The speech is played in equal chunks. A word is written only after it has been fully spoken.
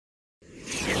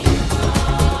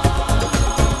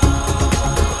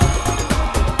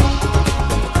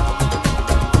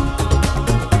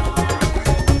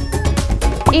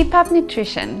EPUB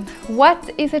nutrition, what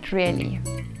is it really?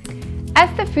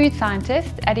 As the food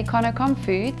scientist at Econocom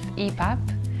Foods, EPUB,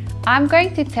 I'm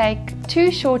going to take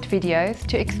 2 short videos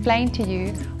to explain to you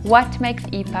what makes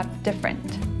EPUB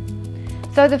different.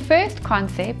 So the first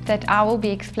concept that I will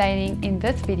be explaining in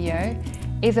this video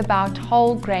is about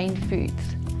whole grain foods.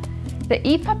 The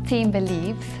EPUB team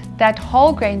believes that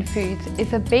whole grain foods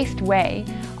is the best way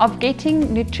of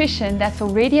getting nutrition that's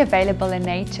already available in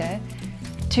nature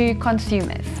to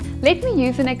consumers. Let me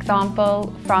use an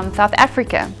example from South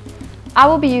Africa. I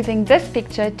will be using this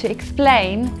picture to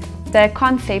explain the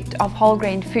concept of whole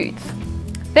grain foods.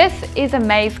 This is a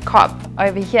maize cob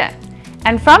over here,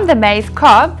 and from the maize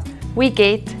cob we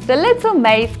get the little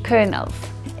maize kernels.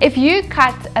 If you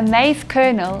cut a maize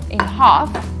kernel in half,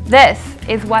 this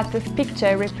is what this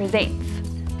picture represents.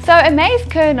 So a maize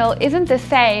kernel isn't the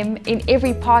same in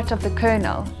every part of the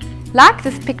kernel. Like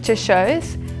this picture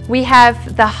shows, we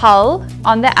have the hull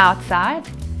on the outside,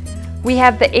 we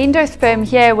have the endosperm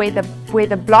here where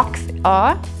the blocks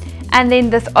are, and then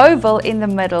this oval in the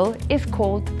middle is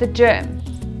called the germ.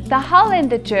 The hull and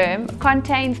the germ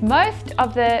contains most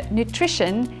of the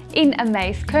nutrition in a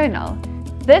maize kernel.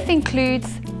 This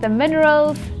includes the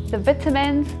minerals, the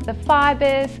vitamins, the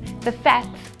fibers, the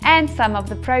fats, and some of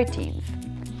the proteins.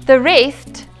 The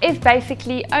rest is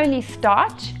basically only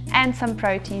starch and some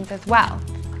proteins as well.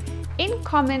 In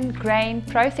common grain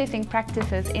processing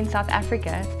practices in South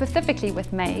Africa, specifically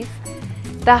with maize,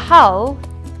 the hull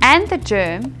and the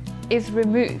germ is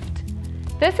removed.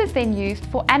 This is then used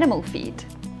for animal feed.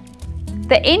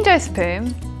 The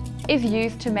endosperm is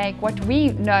used to make what we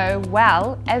know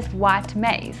well as white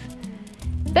maize.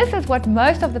 This is what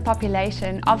most of the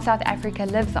population of South Africa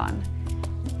lives on.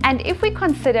 And if we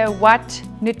consider what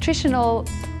nutritional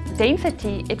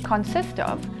density it consists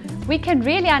of, we can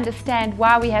really understand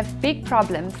why we have big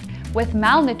problems with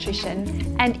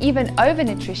malnutrition and even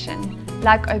overnutrition,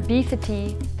 like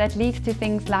obesity that leads to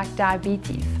things like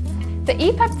diabetes. The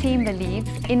EPUB team believes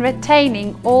in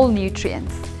retaining all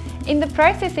nutrients. In the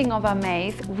processing of our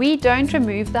maize, we don't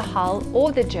remove the hull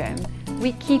or the germ,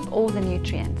 we keep all the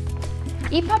nutrients.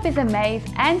 EPUB is a maize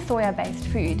and soya-based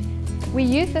food. We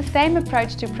use the same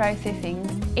approach to processing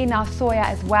in our soya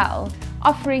as well,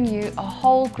 offering you a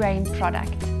whole grain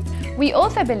product. We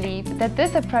also believe that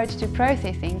this approach to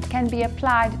processing can be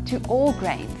applied to all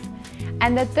grains,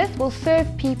 and that this will serve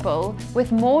people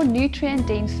with more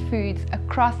nutrient-dense foods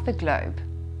across the globe.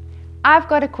 I've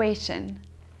got a question.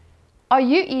 Are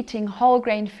you eating whole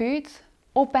grain foods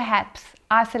or perhaps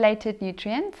isolated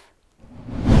nutrients?